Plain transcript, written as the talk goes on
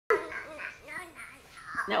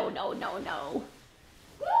No, no, no, no.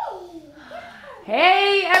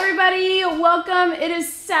 Hey everybody, welcome. It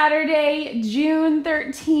is Saturday, June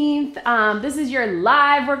 13th. This is your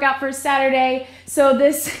live workout for Saturday. So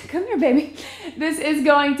come here baby. This is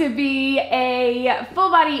going to be a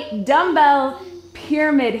full body dumbbell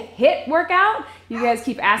pyramid HIIT workout. You guys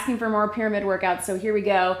keep asking for more pyramid workouts, so here we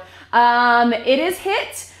go. It is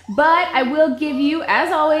HIIT, but I will give you,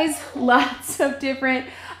 as always, lots of different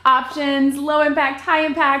options, low impact, high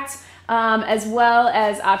impact, as well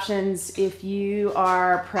as options if you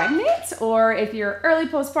are pregnant or if you're early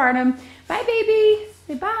postpartum. Bye, baby.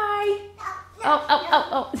 Say bye.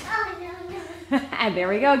 Oh. And there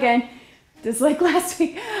we go again, just like last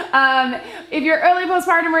week. If you're early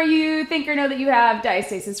postpartum or you think or know that you have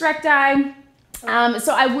diastasis recti,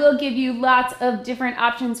 so I will give you lots of different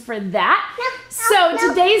options for that. So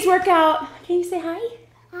today's workout, can you say hi?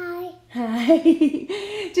 Hi.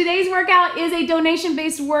 Today's workout is a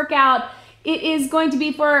donation-based workout. It is going to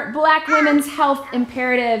be for Black Women's Health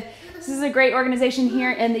Imperative. This is a great organization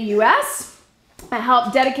here in the US.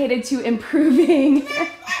 Dedicated to improving.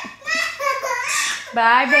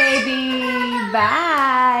 Bye, baby.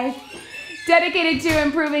 Bye. Dedicated to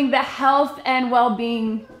improving the health and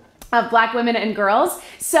well-being of Black women and girls.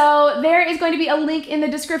 So there is going to be a link in the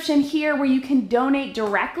description here where you can donate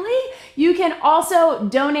directly. You can also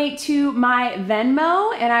donate to my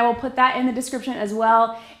Venmo, and I will put that in the description as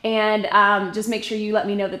well. And just make sure you let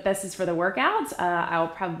me know that this is for the workouts. I will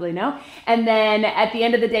probably know. And then at the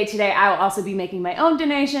end of the day today, I will also be making my own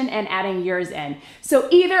donation and adding yours in. So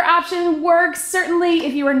either option works. Certainly,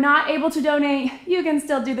 if you are not able to donate, you can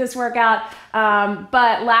still do this workout.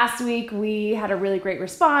 But last week we had a really great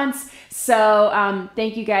response. So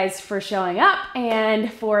thank you guys for showing up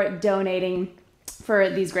and for donating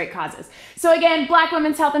for these great causes. So again, Black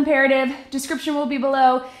Women's Health Imperative, description will be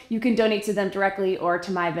below. You can donate to them directly or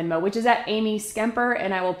to my Venmo, which is at Amy Skemper,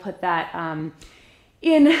 and I will put that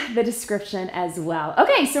in the description as well.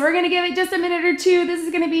 Okay, so we're gonna give it just a minute or two. This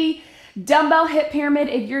is gonna be dumbbell HIIT pyramid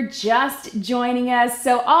if you're just joining us.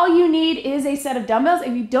 So all you need is a set of dumbbells.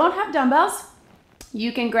 If you don't have dumbbells,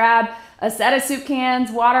 you can grab a set of soup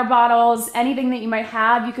cans, water bottles, anything that you might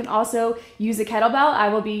have. You can also use a kettlebell. I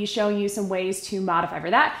will be showing you some ways to modify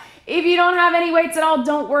for that. If you don't have any weights at all,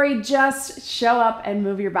 don't worry, just show up and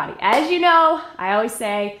move your body. As you know, I always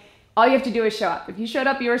say, all you have to do is show up. If you showed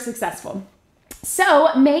up, you were successful.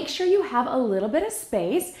 So make sure you have a little bit of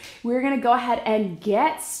space. We're gonna go ahead and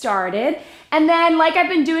get started. And then like I've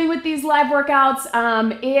been doing with these live workouts,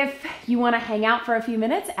 if you wanna hang out for a few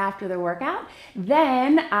minutes after the workout,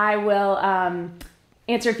 then I will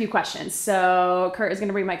answer a few questions. So Kurt is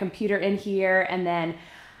gonna bring my computer in here and then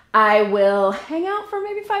I will hang out for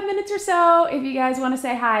maybe 5 minutes or so if you guys wanna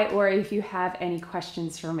say hi or if you have any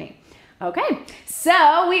questions for me. Okay,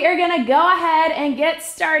 so we are gonna go ahead and get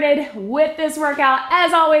started with this workout.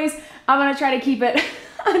 As always, I'm gonna try to keep it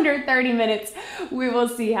under 30 minutes. We will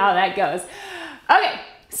see how that goes. Okay,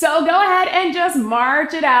 so go ahead and just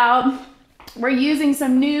march it out. We're using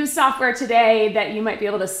some new software today that you might be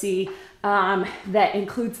able to see that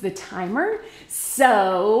includes the timer.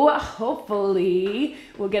 So hopefully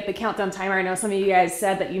we'll get the countdown timer. I know some of you guys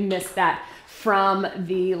said that you missed that from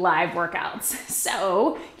the live workouts.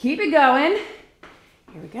 So keep it going.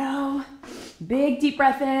 Here we go. Big deep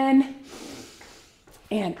breath in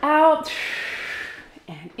and out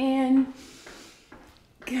and in.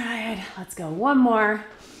 Good. Let's go one more.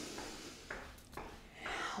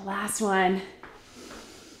 Last one.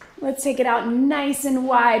 Let's take it out nice and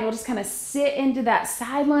wide. We'll just kind of sit into that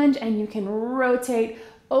side lunge and you can rotate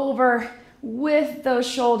over with those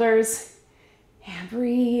shoulders and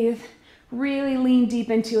breathe. Really lean deep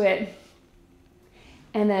into it.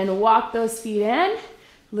 And then walk those feet in.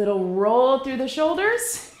 Little roll through the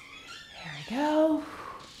shoulders. There we go.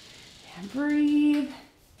 And breathe.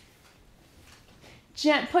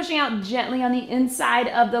 Pushing out gently on the inside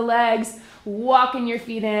of the legs. Walking your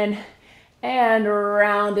feet in and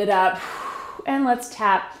round it up. And let's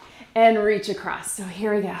tap and reach across. So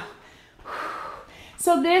here we go.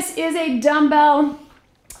 So this is a dumbbell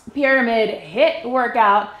pyramid HIIT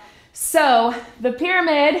workout. So the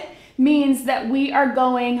pyramid means that we are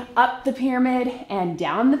going up the pyramid and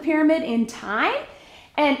down the pyramid in time.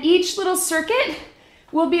 And each little circuit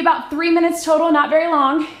will be about 3 minutes total, not very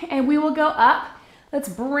long. And we will go up. Let's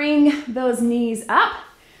bring those knees up.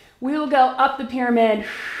 We will go up the pyramid.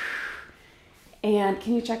 And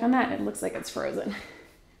can you check on that? It looks like it's frozen.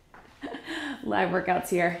 Live workouts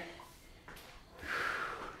here.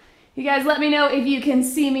 You guys let me know if you can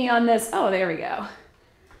see me on this. Oh, there we go.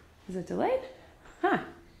 Is it delayed? Huh.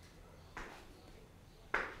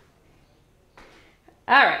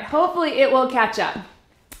 All right, hopefully it will catch up.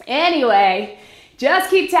 Anyway, just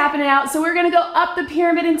keep tapping it out. So we're gonna go up the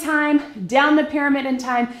pyramid in time, down the pyramid in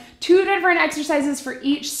time, 2 different exercises for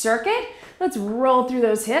each circuit. Let's roll through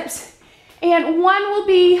those hips. And one will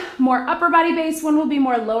be more upper body based, one will be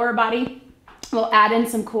more lower body. We'll add in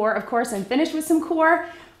some core, of course, and finish with some core.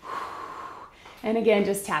 And again,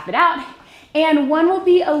 just tap it out. And one will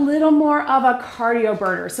be a little more of a cardio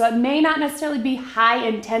burner. So it may not necessarily be high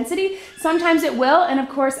intensity. Sometimes it will. And of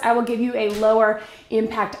course, I will give you a lower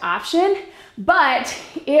impact option, but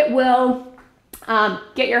it will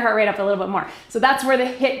get your heart rate up a little bit more. So that's where the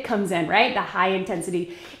HIIT comes in, right? The high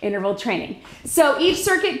intensity interval training. So each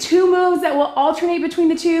circuit, 2 moves that will alternate between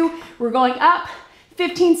the 2. We're going up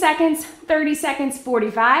 15 seconds, 30 seconds,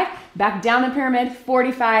 45. Back down the pyramid,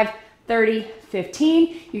 45, 30,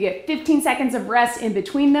 15. You get 15 seconds of rest in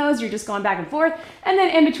between those. You're just going back and forth. And then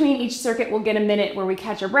in between each circuit, we'll get a minute where we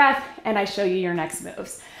catch our breath and I show you your next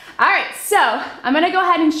moves. All right, so I'm gonna go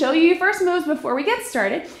ahead and show you your first moves before we get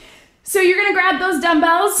started. So you're gonna grab those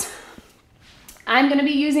dumbbells. I'm gonna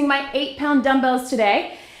be using my 8-pound dumbbells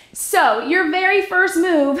today. So your very first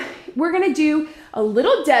move, we're gonna do a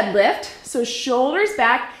little deadlift. So shoulders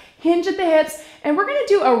back, hinge at the hips, and we're gonna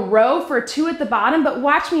do a row for 2 at the bottom, but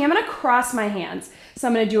watch me, I'm gonna cross my hands. So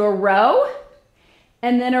I'm gonna do a row,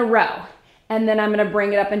 and then a row, and then I'm gonna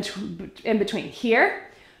bring it up in between. Here,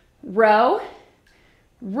 row,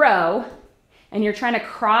 row, and you're trying to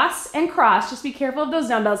cross and cross, just be careful of those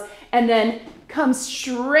dumbbells, and then come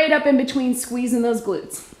straight up in between, squeezing those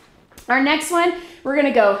glutes. Our next one, we're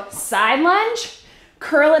gonna go side lunge,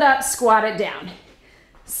 curl it up, squat it down.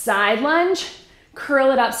 Side lunge,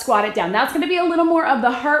 curl it up, squat it down. That's gonna be a little more of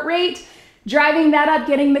the heart rate, driving that up,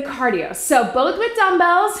 getting the cardio. So both with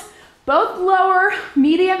dumbbells, both lower,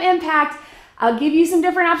 medium impact. I'll give you some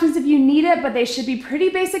different options if you need it, but they should be pretty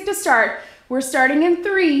basic to start. We're starting in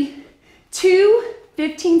 3, 2,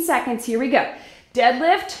 15 seconds. Here we go.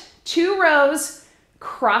 Deadlift, 2 rows,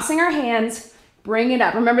 crossing our hands, bring it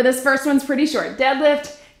up. Remember, this first one's pretty short.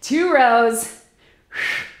 Deadlift, 2 rows,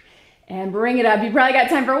 and bring it up. You probably got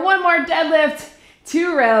time for one more deadlift,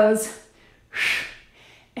 2 rows,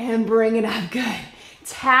 and bring it up. Good.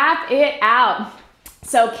 Tap it out.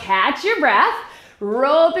 So catch your breath,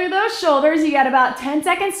 roll through those shoulders. You got about 10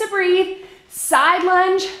 seconds to breathe. Side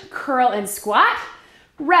lunge, curl and squat.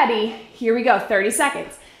 Ready. Here we go. 30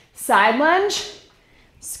 seconds. Side lunge,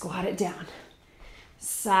 squat it down.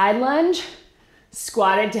 Side lunge,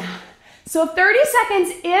 squat it down. So 30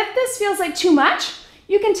 seconds, if this feels like too much,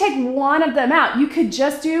 you can take one of them out. You could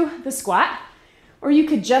just do the squat, or you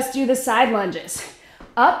could just do the side lunges.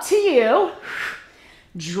 Up to you.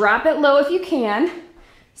 Drop it low if you can.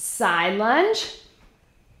 Side lunge,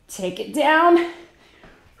 take it down,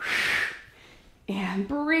 and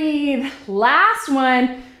breathe. Last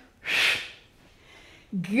one.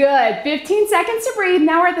 Good. 15 seconds to breathe.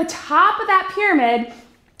 Now we're at the top of that pyramid.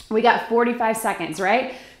 We got 45 seconds,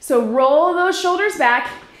 right? So roll those shoulders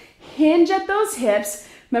back, hinge at those hips.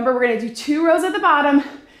 Remember, we're gonna do 2 rows at the bottom,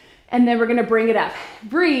 and then we're gonna bring it up.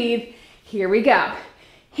 Breathe. Here we go.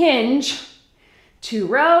 Hinge, 2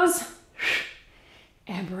 rows,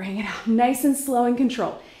 and bring it up. Nice and slow and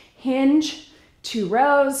controlled. Hinge, 2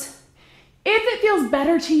 rows. If it feels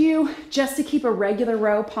better to you just to keep a regular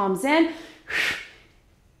row, palms in,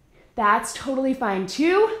 that's totally fine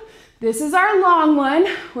too. This is our long one.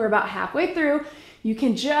 We're about halfway through. You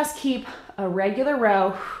can just keep a regular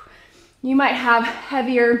row. You might have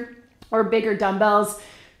heavier or bigger dumbbells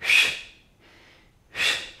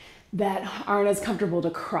that aren't as comfortable to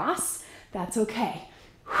cross. That's okay.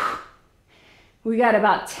 We got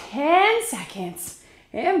about 10 seconds,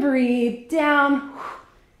 and breathe down.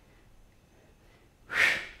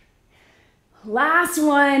 Last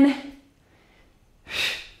one.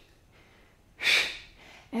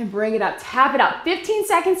 And bring it up, tap it out. 15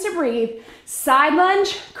 seconds to breathe. Side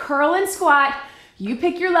lunge, curl and squat. You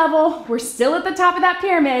pick your level. We're still at the top of that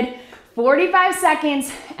pyramid. 45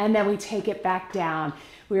 seconds, and then we take it back down.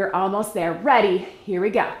 We are almost there. Ready, here we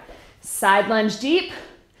go. Side lunge deep,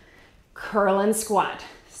 curl and squat.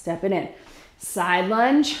 Step it in. Side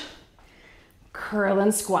lunge, curl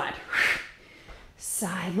and squat.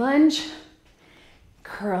 Side lunge,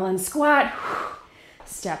 curl and squat.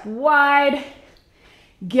 Step wide,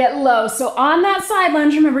 get low. So on that side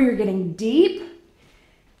lunge, remember you're getting deep,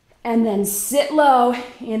 and then sit low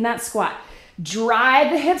in that squat.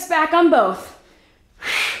 Drive the hips back on both.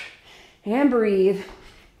 And breathe.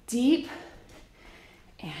 Deep.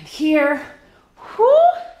 And here. Whoo.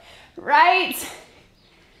 Right.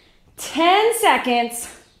 10 seconds.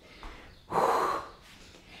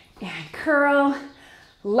 And curl.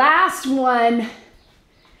 Last one.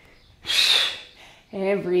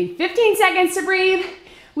 And breathe. 15 seconds to breathe.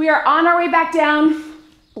 We are on our way back down.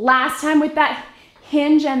 Last time with that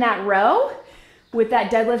hinge and that row, with that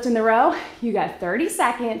deadlift in the row, you got 30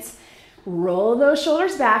 seconds. Roll those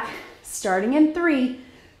shoulders back, starting in 3,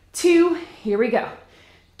 2, here we go.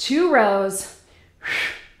 2 rows.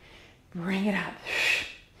 Bring it up.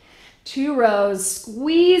 2 rows.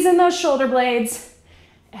 Squeeze in those shoulder blades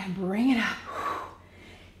and bring it up.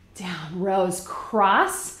 Down. Rows.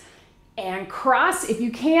 Cross and cross if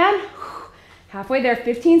you can. Halfway there,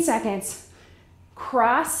 15 seconds.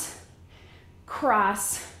 Cross,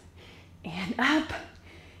 cross, and up.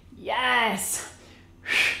 Yes.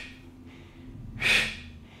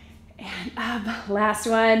 And up. Last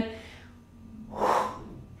one.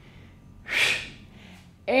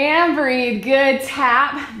 And breathe. Good.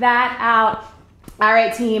 Tap that out. All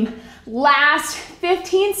right, team. Last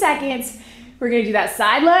 15 seconds. We're going to do that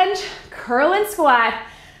side lunge, curl and squat.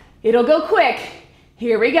 It'll go quick.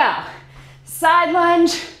 Here we go. Side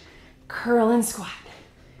lunge, curl and squat.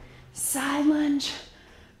 Side lunge,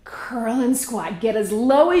 curl and squat. Get as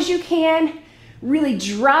low as you can. Really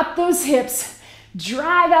drop those hips.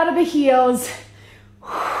 Drive out of the heels.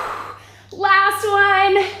 Last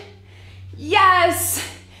one. Yes.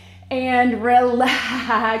 And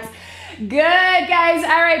relax. Good, guys.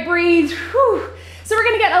 All right, breathe. Whew. So we're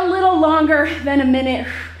gonna get a little longer than a minute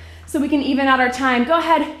so we can even out our time. Go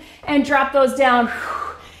ahead and drop those down.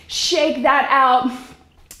 Shake that out.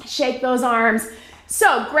 Shake those arms.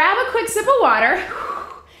 So grab a quick sip of water,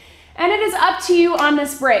 and it is up to you on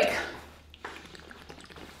this break.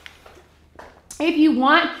 If you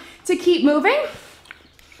want to keep moving,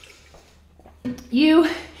 you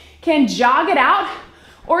can jog it out,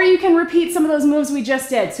 or you can repeat some of those moves we just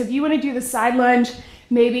did. So if you want to do the side lunge,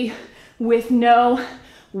 maybe with no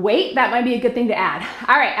weight, that might be a good thing to add.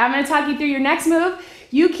 All right, I'm going to talk you through your next move.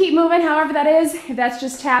 You keep moving, however that is, if that's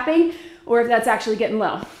just tapping or if that's actually getting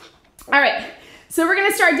low. All right, so we're going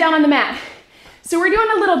to start down on the mat. So we're doing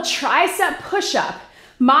a little tricep push-up.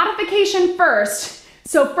 Modification first,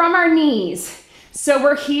 so from our knees. So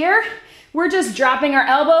we're here, we're just dropping our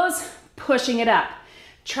elbows, pushing it up.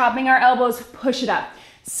 Dropping our elbows, push it up.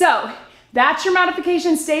 So that's your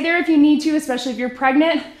modification. Stay there if you need to, especially if you're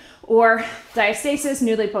pregnant or diastasis,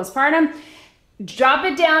 newly postpartum. Drop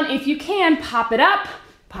it down if you can, pop it up,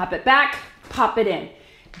 pop it back, pop it in.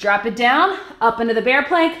 Drop it down, up into the bear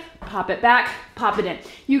plank, pop it back, pop it in.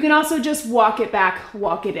 You can also just walk it back,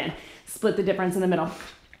 walk it in. Split the difference in the middle.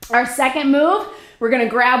 Our second move, we're gonna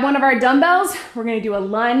grab one of our dumbbells, we're gonna do a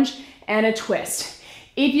lunge and a twist.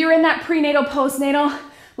 If you're in that prenatal, postnatal,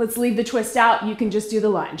 let's leave the twist out, you can just do the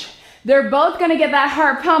lunge. They're both gonna get that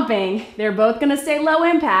heart pumping. They're both gonna stay low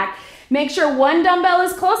impact. Make sure one dumbbell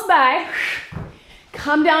is close by.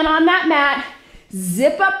 Come down on that mat,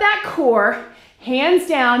 zip up that core, hands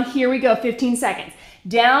down, here we go, 15 seconds.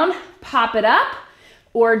 Down, pop it up,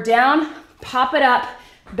 or down, pop it up,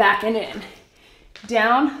 back and in.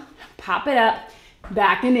 Down, pop it up,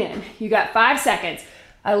 back and in. You got 5 seconds.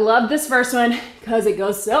 I love this first one because it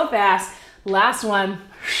goes so fast. Last one.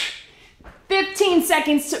 15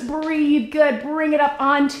 seconds to breathe. Good. Bring it up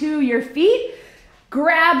onto your feet.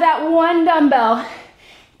 Grab that one dumbbell.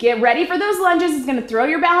 Get ready for those lunges. It's going to throw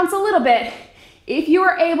your balance a little bit. If you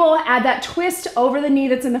are able, add that twist over the knee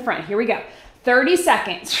that's in the front. Here we go. 30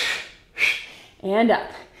 seconds. And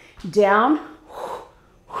up. Down.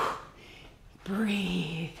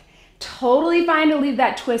 Breathe. Totally fine to leave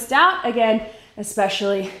that twist out. Again,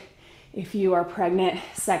 especially if you are pregnant,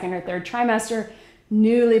 2nd or 3rd trimester,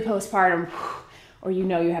 newly postpartum, or you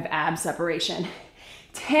know you have ab separation.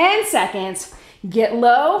 10 seconds, get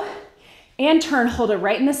low and turn, hold it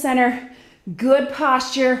right in the center. Good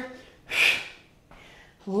posture.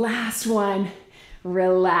 Last one,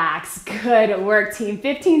 relax. Good work, team.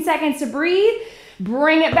 15 seconds to breathe.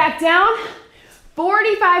 Bring it back down.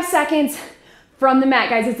 45 seconds from the mat.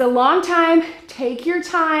 Guys, it's a long time. Take your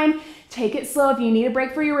time. Take it slow. If you need a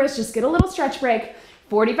break for your wrist, just get a little stretch break.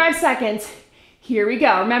 45 seconds. Here we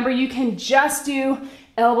go. Remember, you can just do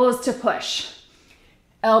elbows to push.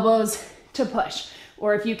 Elbows to push.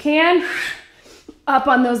 Or if you can, up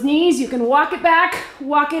on those knees, you can walk it back,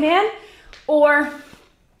 walk it in, or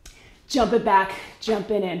jump it back, jump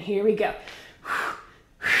it in. Here we go.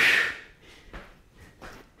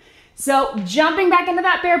 So jumping back into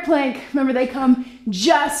that bear plank, remember they come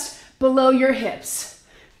just below your hips.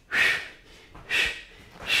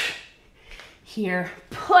 Here,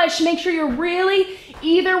 push, make sure you're really,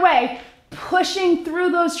 either way, pushing through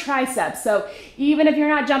those triceps. So even if you're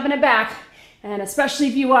not jumping it back, and especially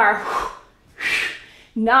if you are,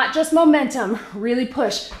 not just momentum, really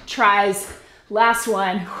push. Tries, last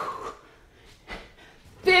one.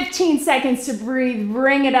 15 seconds to breathe.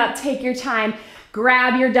 Bring it up. Take your time.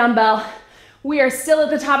 Grab your dumbbell. We are still at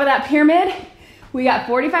the top of that pyramid. We got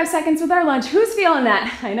 45 seconds with our lunge. Who's feeling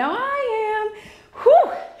that? I know I am.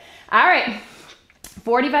 Whew. All right.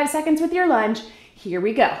 45 seconds with your lunge. Here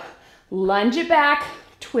we go. Lunge it back,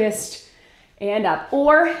 twist, and up.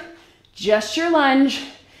 Or just your lunge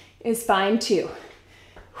is fine too.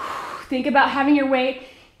 Think about having your weight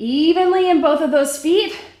evenly in both of those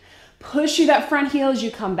feet. Push through that front heel as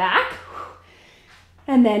you come back.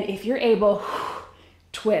 And then if you're able,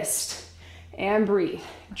 twist and breathe.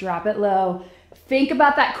 Drop it low. Think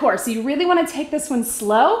about that core. So you really want to take this one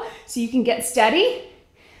slow so you can get steady.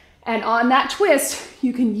 And on that twist,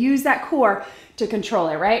 you can use that core to control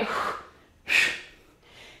it, right?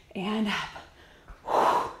 And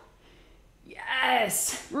up.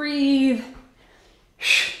 Yes. Breathe.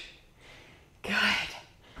 Good.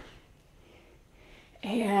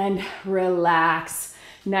 And relax.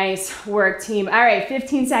 Nice work, team. All right,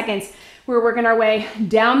 15 seconds. We're working our way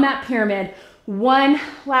down that pyramid. One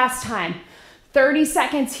last time. 30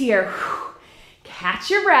 seconds here. Catch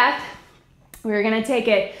your breath. We're gonna take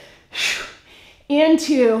it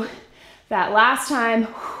into that last time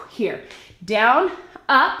here. Down,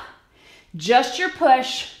 up, just your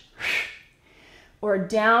push, or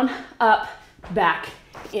down, up, back,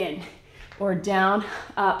 in, or down,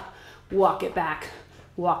 up, walk it back,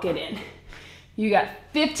 walk it in. You got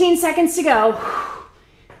 15 seconds to go,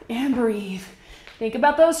 and breathe. Think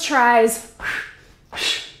about those tries.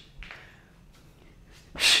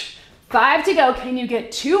 5 to go. Can you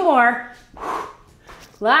get 2 more?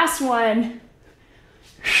 Last one.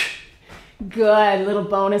 Good, little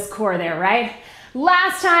bonus core there, right?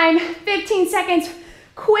 Last time, 15 seconds,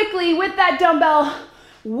 quickly with that dumbbell,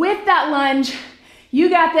 with that lunge. You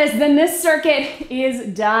got this, then this circuit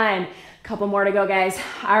is done. Couple more to go, guys.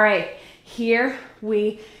 All right, here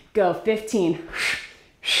we go, 15.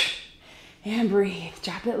 And breathe,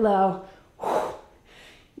 drop it low.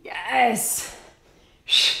 Yes.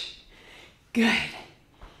 Good.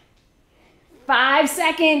 5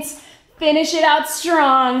 seconds, finish it out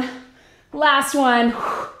strong. Last one.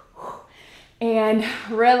 And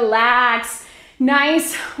relax.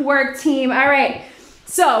 Nice work, team. All right,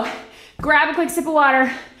 so grab a quick sip of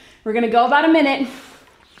water. We're gonna go about a minute.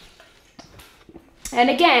 And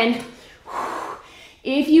again,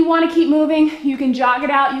 if you wanna keep moving, you can jog it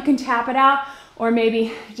out, you can tap it out, or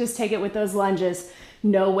maybe just take it with those lunges.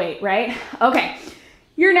 No weight, right? Okay,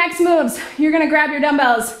 your next moves, you're gonna grab your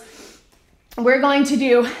dumbbells. We're going to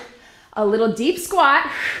do a little deep squat.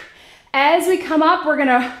 As we come up, we're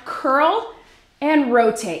gonna curl and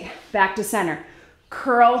rotate back to center.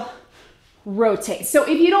 Curl, rotate. So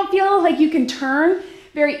if you don't feel like you can turn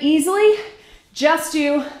very easily, just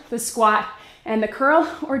do the squat and the curl,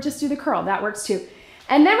 or just do the curl, that works too.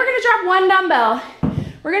 And then we're gonna drop one dumbbell.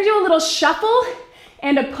 We're gonna do a little shuffle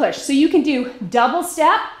and a push. So you can do double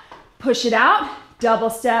step, push it out, double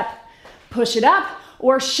step, push it up,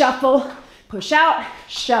 or shuffle, push out,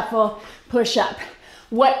 shuffle, push up.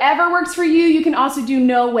 Whatever works for you, you can also do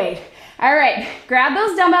no weight. All right, grab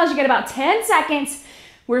those dumbbells, you get about 10 seconds.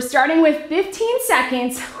 We're starting with 15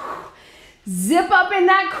 seconds. Zip up in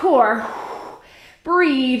that core.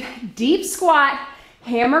 Breathe, deep squat,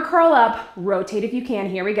 hammer curl up, rotate if you can.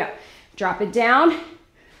 Here we go. Drop it down,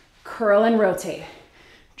 curl and rotate.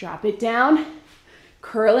 Drop it down,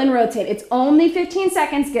 curl and rotate. It's only 15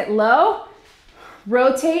 seconds. Get low,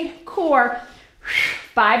 rotate, core.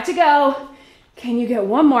 5 to go. Can you get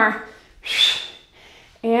one more?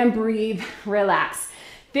 And breathe, relax.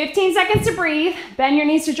 15 seconds to breathe. Bend your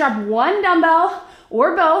knees to drop one dumbbell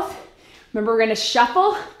or both. Remember, we're gonna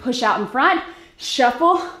shuffle, push out in front,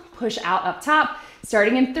 shuffle, push out up top.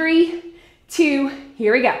 Starting in 3, 2,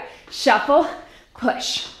 here we go. Shuffle,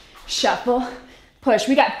 push, shuffle, push.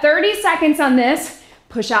 We got 30 seconds on this.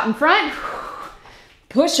 Push out in front,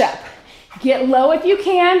 push up. Get low if you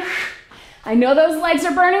can. I know those legs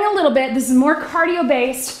are burning a little bit. This is more cardio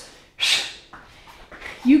based.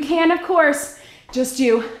 You can, of course, just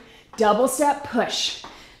do double step, push,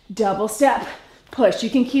 double step, push. You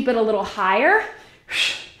can keep it a little higher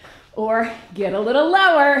or get a little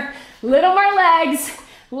lower, little more legs.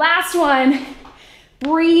 Last one,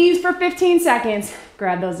 breathe for 15 seconds.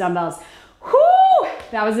 Grab those dumbbells. Whoo,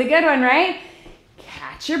 that was a good one, right?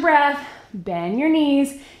 Catch your breath, bend your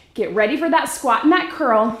knees, get ready for that squat and that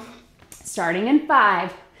curl. Starting in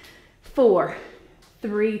 5, 4,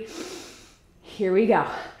 3, here we go.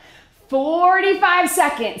 45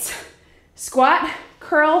 seconds. Squat,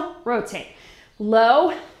 curl, rotate.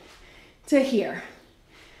 Low to here.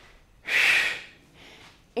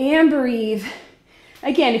 And breathe.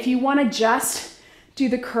 Again, if you want to just do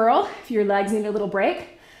the curl. If your legs need a little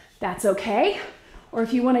break, that's okay. Or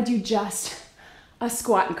if you want to do just a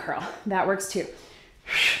squat and curl, that works too.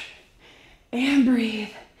 And breathe.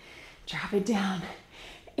 Drop it down.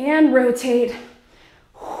 And rotate.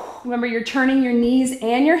 Remember, you're turning your knees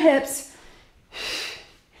and your hips.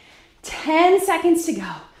 10 seconds to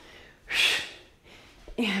go.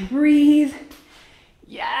 And breathe.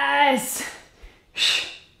 Yes.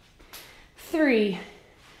 3,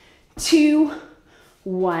 2,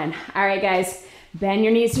 1. All right, guys, bend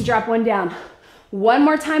your knees to drop one down. One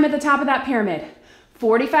more time at the top of that pyramid.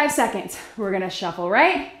 45 seconds. We're gonna shuffle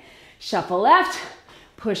right, shuffle left,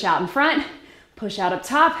 push out in front, push out up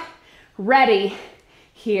top. Ready,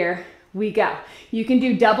 here we go. You can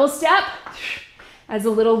do double step as a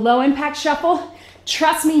little low impact shuffle.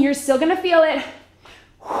 Trust me, you're still gonna feel it.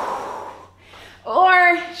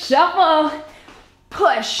 Or shuffle,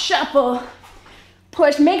 push, shuffle,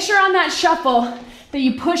 push. Make sure on that shuffle that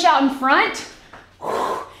you push out in front,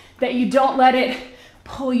 that you don't let it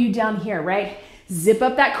pull you down here, right? Zip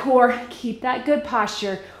up that core, keep that good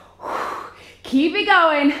posture. Keep it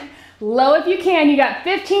going, low if you can. You got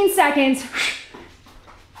 15 seconds.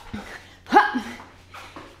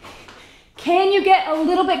 Can you get a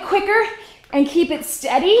little bit quicker and keep it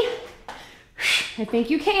steady? I think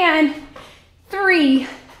you can. 3,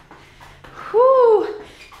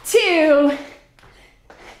 2,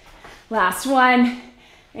 last one,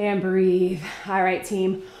 and breathe. All right,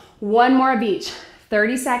 team, one more of each.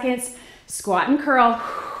 30 seconds, squat and curl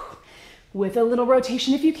with a little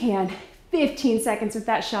rotation if you can. 15 seconds with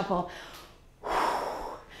that shuffle.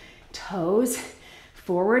 Toes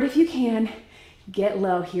forward if you can. Get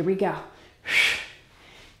low, here we go.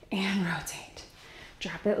 And rotate.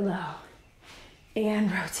 Drop it low.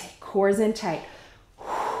 And rotate. Core's in tight.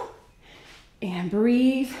 And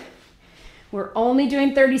breathe. We're only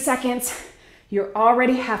doing 30 seconds. You're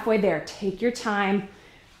already halfway there. Take your time.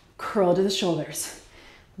 Curl to the shoulders.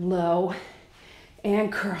 Low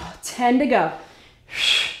and curl. 10 to go.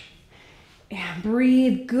 And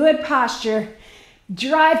breathe. Good posture.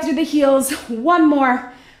 Drive through the heels. One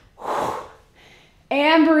more.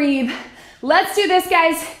 And breathe. Let's do this,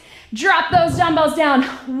 guys. Drop those dumbbells down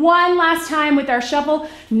one last time with our shuffle.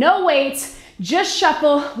 No weights, just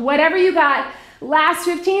shuffle, whatever you got. Last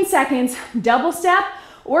 15 seconds, double step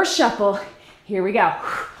or shuffle. Here we go.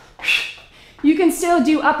 You can still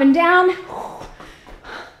do up and down.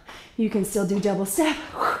 You can still do double step.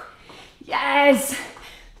 Yes.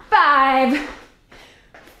 5,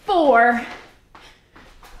 4,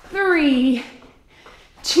 3,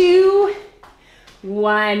 2,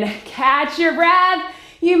 1. Catch your breath.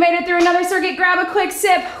 You made it through another circuit. Grab a quick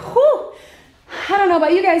sip. Whew. I don't know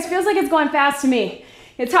about you guys. Feels like it's going fast to me.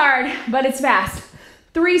 It's hard, but it's fast.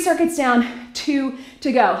 3 circuits down, 2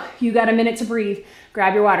 to go. You got a minute to breathe.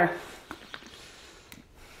 Grab your water.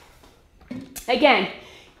 Again,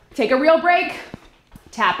 take a real break,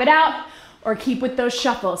 tap it out, or keep with those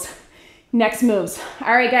shuffles. Next moves.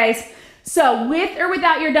 All right, guys. So with or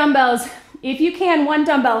without your dumbbells, if you can, one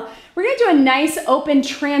dumbbell, we're gonna do a nice open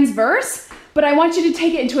transverse, but I want you to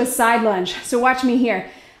take it into a side lunge. So watch me here.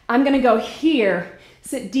 I'm gonna go here,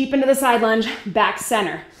 sit deep into the side lunge, back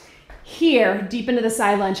center. Here, deep into the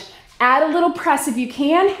side lunge. Add a little press if you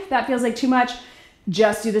can. If that feels like too much,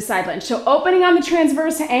 just do the side lunge. So opening on the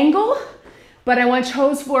transverse angle, but I want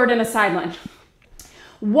toes forward in a side lunge.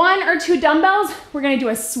 1 or 2 dumbbells, we're gonna do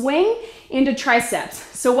a swing into triceps.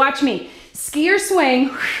 So watch me. Ski or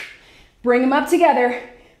swing, bring them up together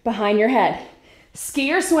behind your head.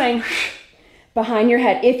 Ski or swing, behind your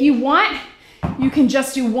head. If you want, you can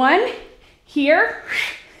just do one here,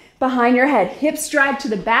 behind your head. Hips drive to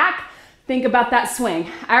the back. Think about that swing.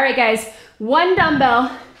 All right, guys, 1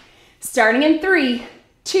 dumbbell, starting in 3,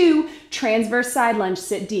 2, transverse side lunge,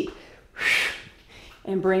 sit deep.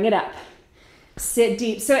 And bring it up. Sit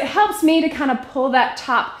deep. So it helps me to kind of pull that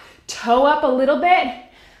top toe up a little bit.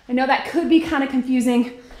 I know that could be kind of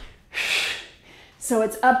confusing. So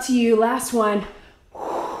it's up to you. Last one.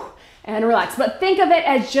 And relax. But think of it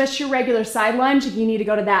as just your regular side lunge. If you need to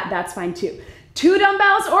go to that, that's fine too. 2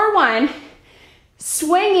 dumbbells or 1.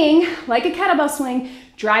 Swinging like a kettlebell swing.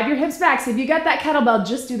 Drive your hips back. So if you got that kettlebell,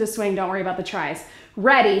 just do the swing. Don't worry about the tries.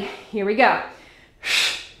 Ready. Here we go.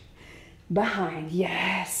 Behind.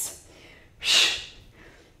 Yes.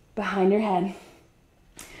 Behind your head.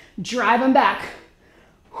 Drive them back.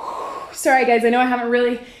 Sorry guys, I know I haven't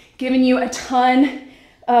really given you a ton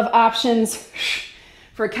of options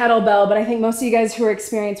for kettlebell, but I think most of you guys who are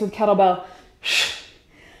experienced with kettlebell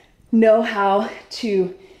know how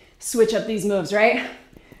to switch up these moves, right?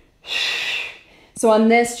 So on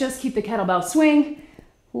this, just keep the kettlebell swing.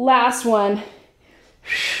 Last one,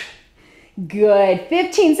 Good.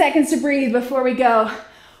 15 seconds to breathe before we go.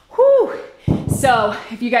 Whew. So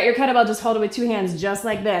if you got your kettlebell, just hold it with two hands, just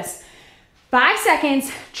like this. 5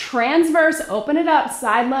 seconds, transverse, open it up,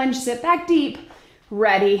 side lunge, sit back deep.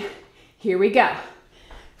 Ready. Here we go.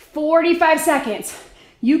 45 seconds.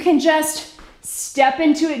 You can just step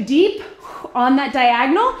into it deep on that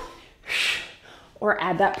diagonal or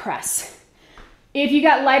add that press. If you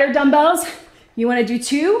got lighter dumbbells, you want to do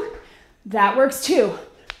 2, that works too.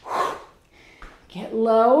 Get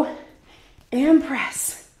low and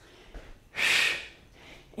press.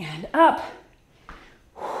 And up.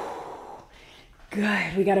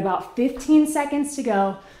 Good. We got about 15 seconds to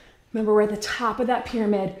go. Remember, we're at the top of that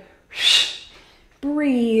pyramid.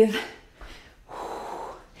 Breathe.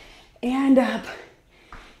 And up.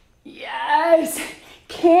 Yes.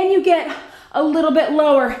 Can you get a little bit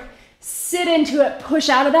lower? Sit into it. Push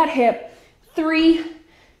out of that hip. 3,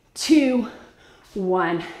 2,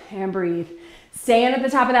 1. And breathe. Stay in at the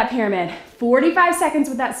top of that pyramid. 45 seconds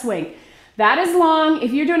with that swing. That is long.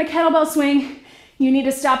 If you're doing a kettlebell swing, you need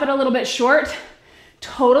to stop it a little bit short.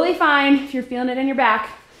 Totally fine if you're feeling it in your back.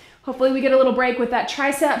 Hopefully we get a little break with that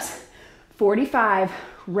triceps. 45,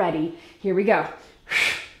 ready. Here we go.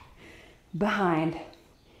 Behind.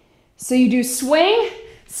 So you do swing,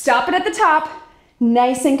 stop it at the top,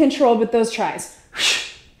 nice and controlled with those tries.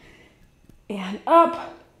 And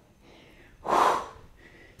up.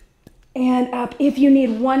 And up. If you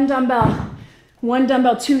need one dumbbell,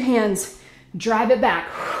 2 hands, drive it back.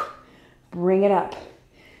 Bring it up.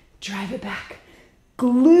 Drive it back.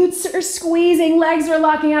 Glutes are squeezing, legs are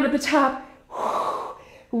locking out at the top.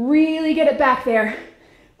 Really get it back there.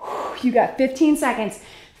 You got 15 seconds.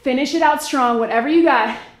 Finish it out strong, whatever you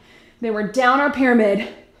got. Then we're down our pyramid.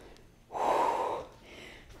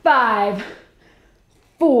 5,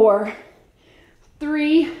 4,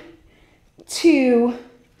 3, 2,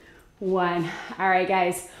 1. All right,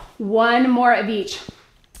 guys, one more of each.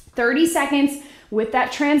 30 seconds with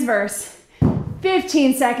that transverse,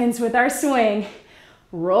 15 seconds with our swing.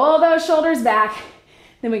 Roll those shoulders back.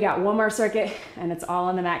 Then we got one more circuit and it's all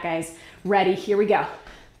on the mat, guys. Ready, here we go.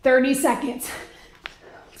 30 seconds.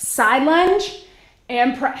 Side lunge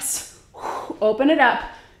and press. Open it up,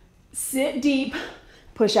 sit deep,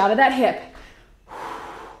 push out of that hip.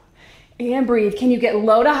 And breathe. Can you get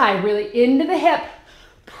low to high, really into the hip?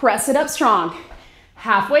 Press it up strong.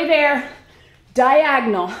 Halfway there,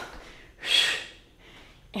 diagonal.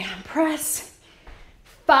 And press.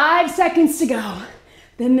 5 seconds to go.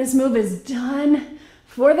 Then this move is done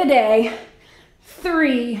for the day.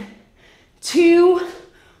 3, 2,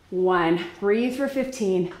 1. Breathe for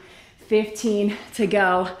 15. 15 to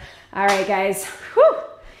go. All right, guys. Whew.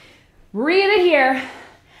 Breathe it here.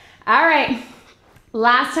 All right.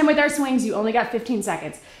 Last time with our swings, you only got 15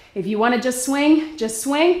 seconds. If you want to just swing,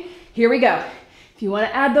 here we go. If you want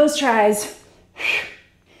to add those tries,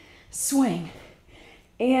 swing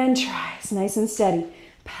and tries, nice and steady.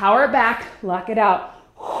 Power it back, lock it out.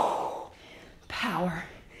 Power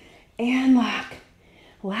and lock.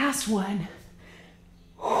 Last one.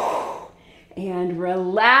 And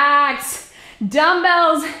relax.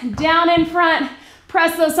 Dumbbells down in front.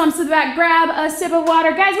 Press those thumbs to the back. Grab a sip of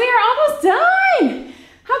water. Guys, we are almost done.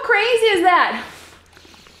 How crazy is that?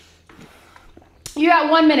 You got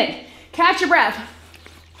 1 minute. Catch your breath.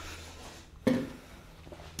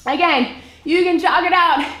 Again, you can jog it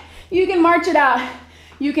out. You can march it out.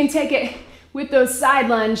 You can take it with those side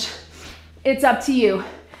lunge. It's up to you.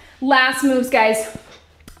 Last moves, guys.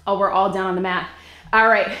 Oh, we're all down on the mat. All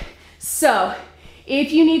right. So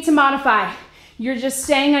if you need to modify, you're just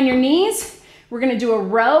staying on your knees. We're going to do a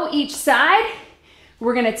row each side.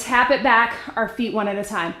 We're going to tap it back, our feet one at a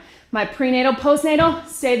time. My prenatal, postnatal,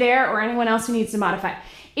 stay there, or anyone else who needs to modify.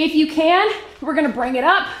 If you can, we're going to bring it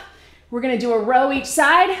up. We're going to do a row each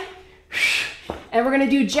side, and we're going to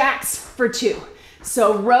do jacks for 2.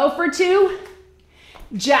 So row for 2,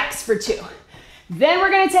 jacks for 2. Then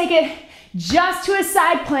we're going to take it just to a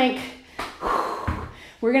side plank.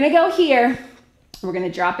 We're going to go here. We're going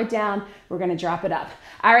to drop it down. We're going to drop it up.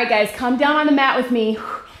 All right, guys, come down on the mat with me,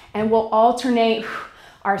 and we'll alternate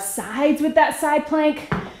our sides with that side plank.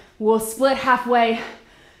 We'll split halfway.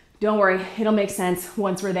 Don't worry, it'll make sense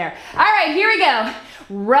once we're there. All right, here we go.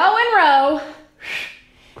 Row and row.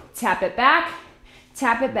 Tap it back,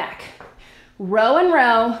 tap it back. Row and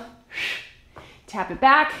row. Tap it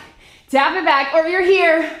back, or you're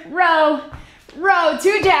here. Row, row,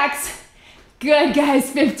 2 jacks. Good,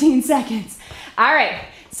 guys, 15 seconds. All right,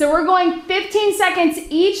 so we're going 15 seconds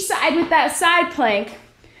each side with that side plank.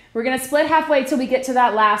 We're gonna split halfway till we get to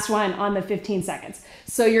that last one on the 15 seconds.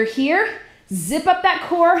 So you're here, zip up that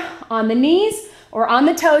core on the knees, or on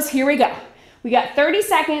the toes. Here we go. We got 30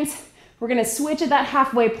 seconds. We're gonna switch at that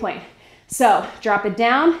halfway point. So drop it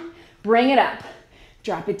down, bring it up.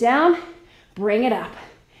 Drop it down, bring it up.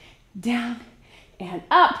 Down and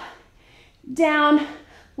up, down.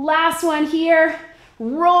 Last one here.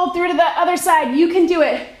 Roll through to the other side. You can do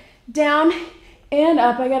it. Down and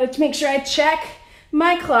up. I gotta make sure I check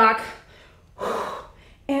my clock.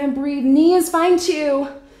 And breathe. Knee is fine too.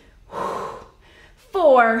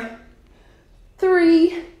 4,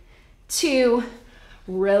 3, 2,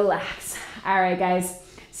 relax. All right, guys,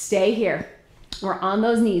 stay here. We're on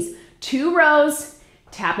those knees. 2 rows,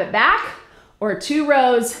 tap it back, or 2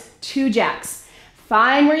 rows, 2 jacks.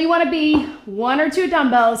 Find where you want to be, 1 or 2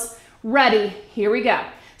 dumbbells. Ready, here we go.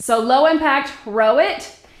 So low impact, row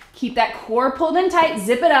it. Keep that core pulled in tight,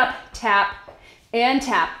 zip it up, tap and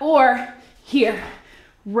tap. Or here,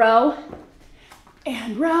 row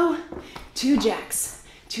and row, 2 jacks,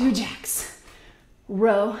 2 jacks.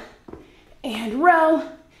 Row and row,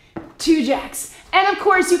 2 jacks. And of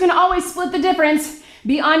course, you can always split the difference.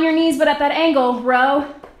 Be on your knees, but at that angle,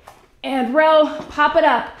 row and row, pop it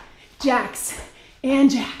up, jacks and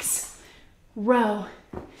jacks. Row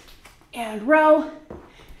and row,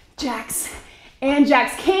 jacks and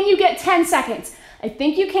jacks. Can you get 10 seconds? I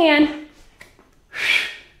think you can.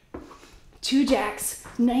 2 jacks,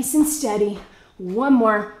 nice and steady. 1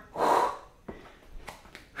 more.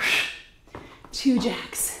 2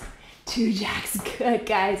 jacks, 2 jacks. Good,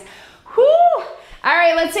 guys. Whoo! All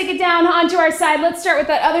right, let's take it down onto our side. Let's start with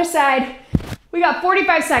that other side. We got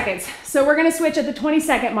 45 seconds, so we're gonna switch at the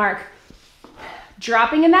 20-second mark.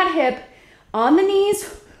 Dropping in that hip, on the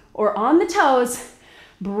knees or on the toes.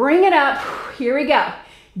 Bring it up. Here we go.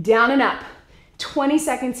 Down and up. 20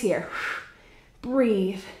 seconds here.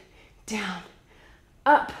 Breathe. Down,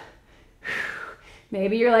 up.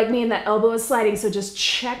 Maybe you're like me and that elbow is sliding, so just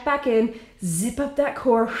check back in. Zip up that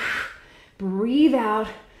core. Breathe out.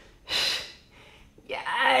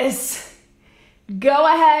 Yes. Go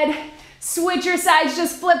ahead. Switch your sides.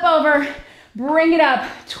 Just flip over. Bring it up.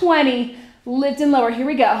 20. Lift and lower. Here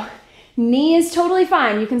we go. Knee is totally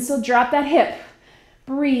fine. You can still drop that hip.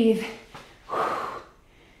 Breathe.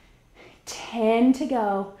 10 to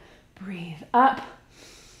go. Breathe up.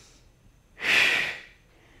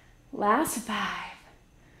 Last 5,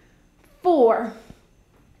 4,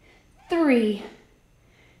 3,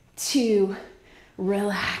 2,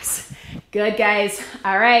 relax. Good, guys.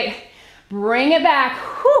 All right, bring it back.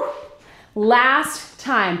 Whew. Last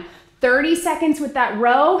time, 30 seconds with that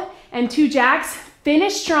row and 2 jacks.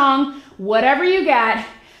 Finish strong, whatever you got.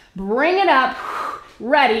 Bring it up.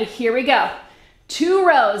 Ready, here we go. 2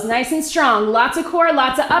 rows, nice and strong. Lots of core,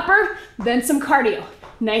 lots of upper, then some cardio.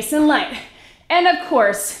 Nice and light. And of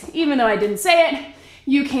course, even though I didn't say it,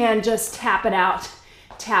 you can just tap it out.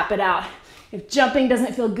 Tap it out. If jumping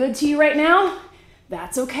doesn't feel good to you right now,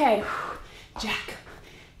 that's okay. Jack,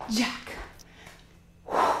 jack.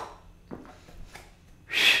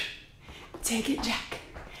 Take it, jack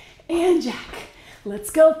and jack. Let's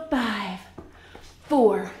go. 5,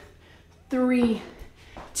 4, 3,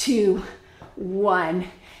 2, 1,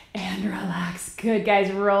 and relax. Good,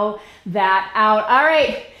 guys, roll that out. All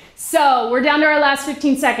right, so we're down to our last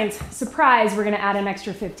 15 seconds. Surprise, we're gonna add an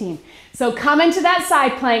extra 15. So come into that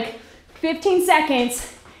side plank, 15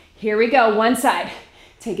 seconds. Here we go, one side.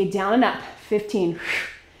 Take it down and up, 15.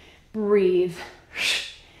 Breathe.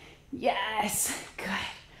 Yes,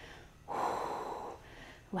 good.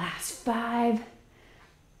 Last 5,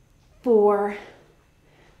 4,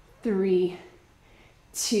 3,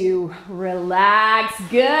 2, relax.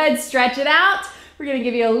 Good, stretch it out. We're gonna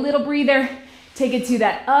give you a little breather. Take it to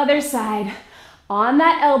that other side. On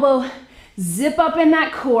that elbow, zip up in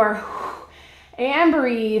that core, and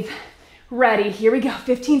breathe. Ready, here we go,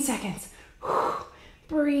 15 seconds.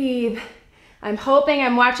 Breathe. I'm hoping,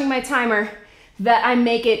 I'm watching my timer, that I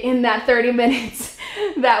make it in that 30 minutes.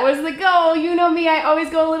 That was the goal. You know me, I always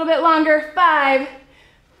go a little bit longer. 5,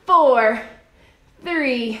 4,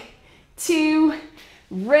 3, 2,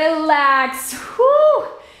 relax. Whew.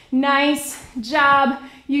 Nice job.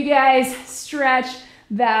 You guys stretch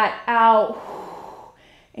that out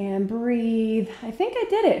and breathe. I think I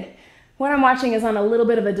did it. What I'm watching is on a little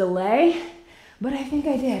bit of a delay, but I think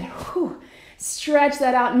I did. Whew. Stretch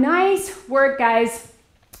that out. Nice work, guys.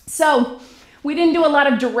 So we didn't do a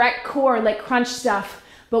lot of direct core like crunch stuff,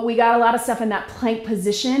 but we got a lot of stuff in that plank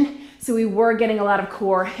position. So we were getting a lot of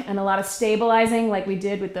core and a lot of stabilizing like we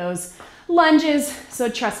did with those lunges. So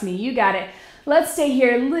trust me, you got it. Let's stay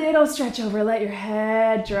here, little stretch over, let your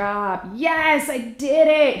head drop. Yes, I did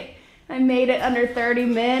it. I made it under 30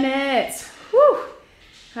 minutes. Whew.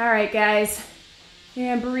 All right, guys,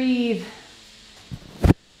 and breathe.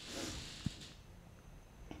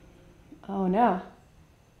 Oh no.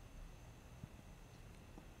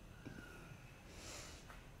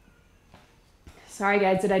 Sorry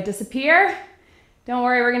guys, did I disappear? Don't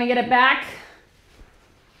worry, we're gonna get it back.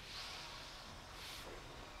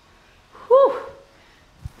 Whew.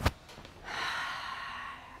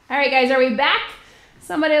 All right guys, are we back?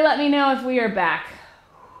 Somebody let me know if we are back.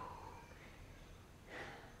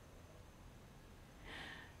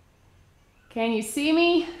 Can you see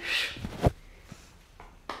me?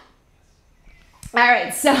 All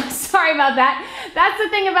right, so sorry about that. That's the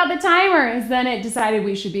thing about the timer, is then it decided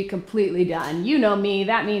we should be completely done. You know me,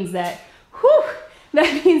 that means that,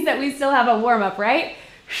 that means that we still have a warm up, right?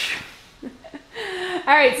 All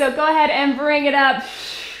right, so go ahead and bring it up.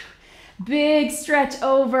 Big stretch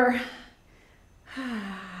over.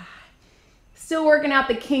 Still working out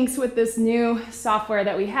the kinks with this new software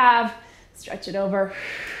that we have. Stretch it over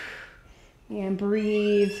and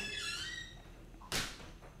breathe.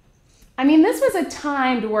 I mean, this was a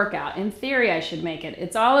timed workout. In theory, I should make it.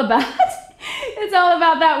 It's all about, it's all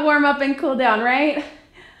about that warm up and cool down, right?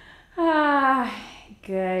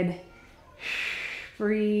 Good.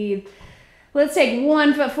 Breathe. Let's take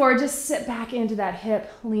 1 foot forward. Just sit back into that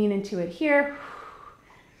hip. Lean into it here.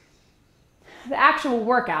 The actual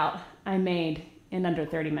workout I made in under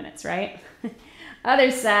 30 minutes, right?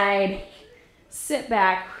 Other side. Sit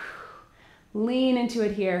back. Lean into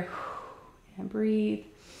it here. And breathe.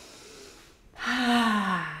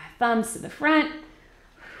 Thumbs to the front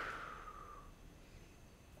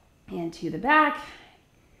and to the back.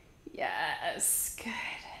 Yes, good.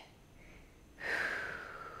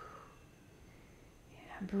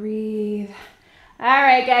 Yeah, breathe. All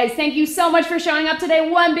right, guys, thank you so much for showing up today.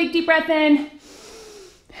 One big deep breath in.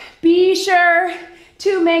 Be sure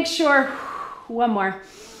to make sure, one more.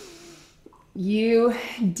 You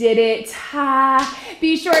did it.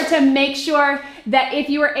 Be sure to make sure that if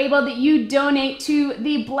you are able, that you donate to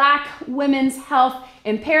the Black Women's Health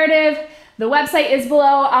Imperative. The website is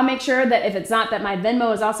below. I'll make sure that if it's not, that my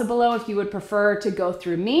Venmo is also below if you would prefer to go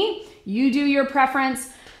through me. You do your preference.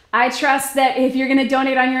 I trust that if you're gonna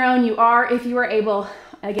donate on your own, you are, if you are able,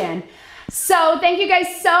 again. So thank you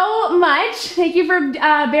guys so much. Thank you for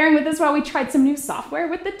bearing with us while we tried some new software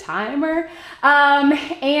with the timer.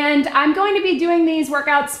 And I'm going to be doing these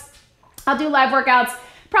workouts. I'll do live workouts,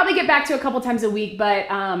 probably get back to a couple times a week, but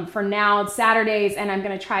for now, Saturdays, and I'm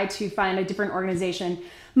gonna try to find a different organization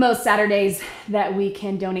most Saturdays that we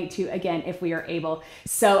can donate to, again, if we are able.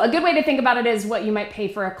 So a good way to think about it is what you might pay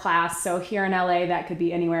for a class. So here in LA, that could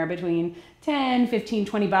be anywhere between 10, 15,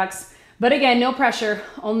 20 bucks. But again, no pressure,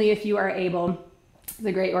 only if you are able. It's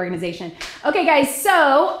a great organization. Okay guys,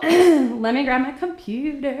 so let me grab my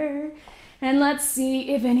computer and let's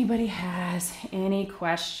see if anybody has any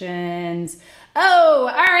questions.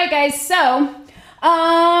 Oh, all right guys, so,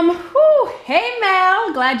 hey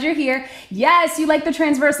Mel, glad you're here. Yes, you like the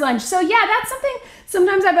transverse lunge. So yeah, that's something,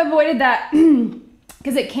 sometimes I've avoided that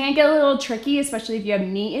because it can get a little tricky, especially if you have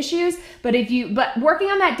knee issues. But working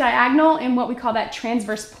on that diagonal and what we call that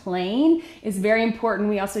transverse plane is very important.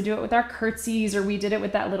 We also do it with our curtsies, or we did it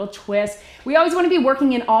with that little twist. We always want to be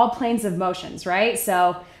working in all planes of motions, right?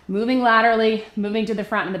 So moving laterally, moving to the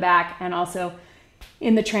front and the back, and also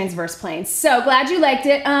in the transverse plane. So glad you liked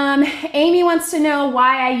it. Amy wants to know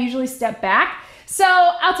why I usually step back. So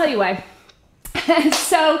I'll tell you why.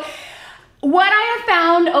 So what I have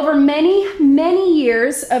found over many, many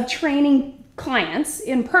years of training clients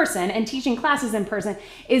in person and teaching classes in person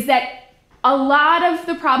is that a lot of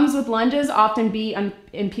the problems with lunges often be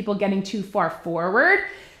in people getting too far forward.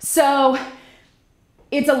 So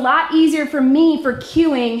it's a lot easier for me for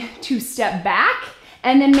cueing to step back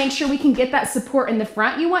and then make sure we can get that support in the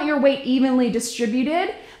front. You want your weight evenly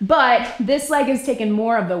distributed, but this leg is taking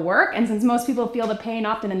more of the work. And since most people feel the pain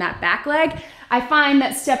often in that back leg, I find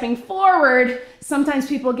that stepping forward, sometimes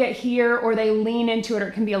people get here or they lean into it, or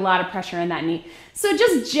it can be a lot of pressure in that knee. So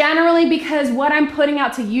just generally, because what I'm putting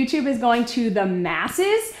out to YouTube is going to the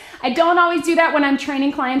masses, I don't always do that when I'm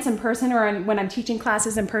training clients in person or when I'm teaching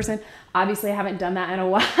classes in person. Obviously, I haven't done that in a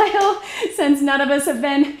while since none of us have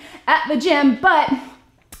been at the gym, but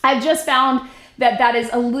I've just found that that is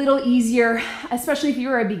a little easier, especially if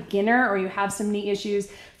you're a beginner or you have some knee issues,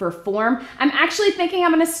 for form. I'm actually thinking I'm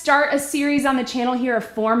gonna start a series on the channel here of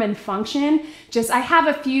form and function. I have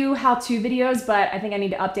a few how-to videos, but I think I need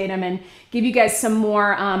to update them and give you guys some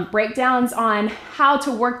more breakdowns on how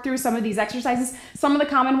to work through some of these exercises, some of the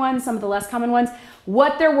common ones, some of the less common ones,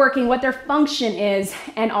 what they're working, what their function is,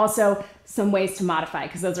 and also some ways to modify,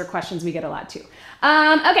 because those are questions we get a lot too.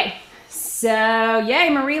 Okay. So, yay,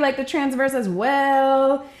 Marie, like the transverse as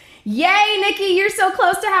well. Yay, Nikki, you're so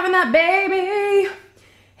close to having that baby.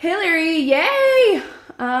 Hillary, yay!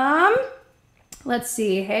 Let's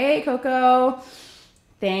see. Hey, Coco.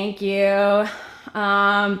 Thank you.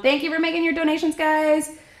 Thank you for making your donations,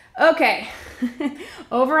 guys. Okay.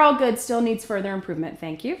 Overall good, still needs further improvement.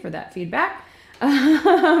 Thank you for that feedback.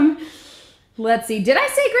 Let's see. Did I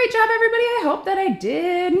say great job, everybody? I hope that I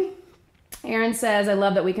did. Aaron says, I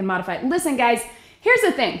love that we can modify. Listen, guys, here's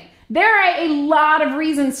the thing. There are a lot of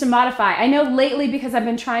reasons to modify. I know lately, because I've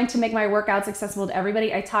been trying to make my workouts accessible to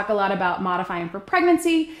everybody, I talk a lot about modifying for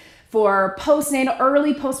pregnancy, for postnatal,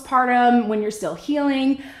 early postpartum, when you're still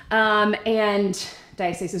healing, and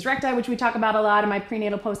diastasis recti, which we talk about a lot in my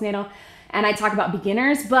prenatal, postnatal, and I talk about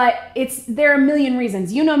beginners, but there are a million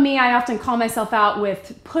reasons. You know me, I often call myself out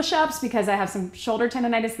with push-ups because I have some shoulder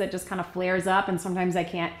tendonitis that just kind of flares up and sometimes I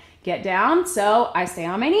can't get down, so I stay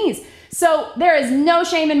on my knees. So there is no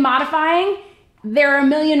shame in modifying. There are a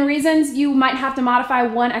million reasons you might have to modify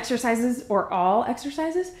one exercises or all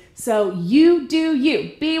exercises. So you do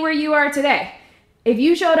you. Be where you are today. If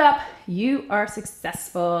you showed up, you are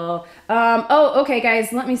successful. Oh, okay,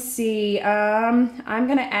 guys, let me see. I'm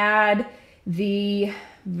gonna add the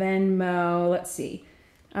Venmo. Let's see.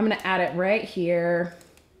 I'm gonna add it right here,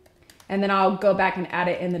 and then I'll go back and add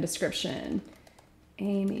it in the description.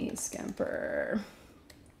 Amy Skemper.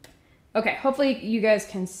 Okay, hopefully you guys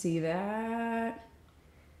can see that.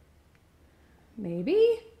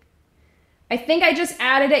 Maybe? I think I just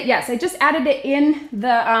added it. Yes, I just added it in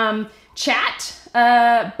the chat,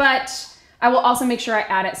 but I will also make sure I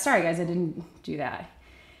add it. Sorry, guys, I didn't do that.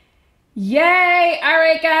 Yay! All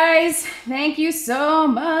right, guys. Thank you so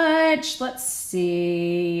much. Let's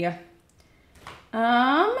see.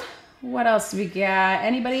 What else do we got?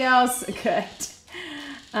 Anybody else? Good.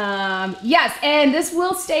 Yes, and this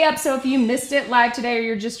will stay up, so if you missed it live today or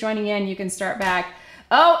you're just joining in, you can start back.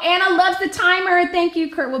 Oh, Anna loves the timer. Thank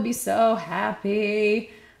you. Kurt will be so happy.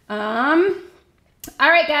 All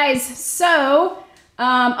right, guys. So,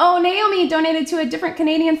 oh, Naomi donated to a different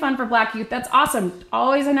Canadian fund for Black youth. That's awesome.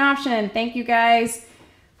 Always an option. Thank you, guys.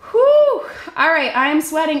 Whew. All right, I'm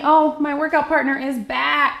sweating. Oh, my workout partner is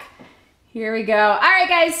back. Here we go. All right,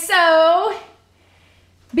 guys. So,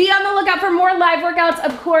 be on the lookout for more live workouts.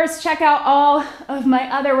 Of course, check out all of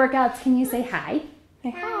my other workouts. Can you say hi?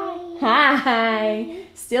 Say hi. Hi.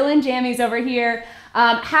 Still in jammies over here.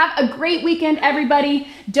 Have a great weekend, everybody.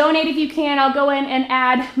 Donate if you can. I'll go in and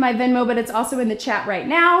add my Venmo, but it's also in the chat right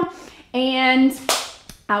now. And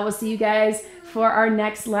I will see you guys for our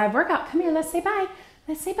next live workout. Come here, let's say bye.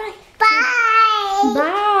 Let's say bye. Bye.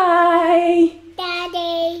 Bye.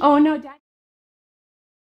 Daddy. Oh, no, Daddy.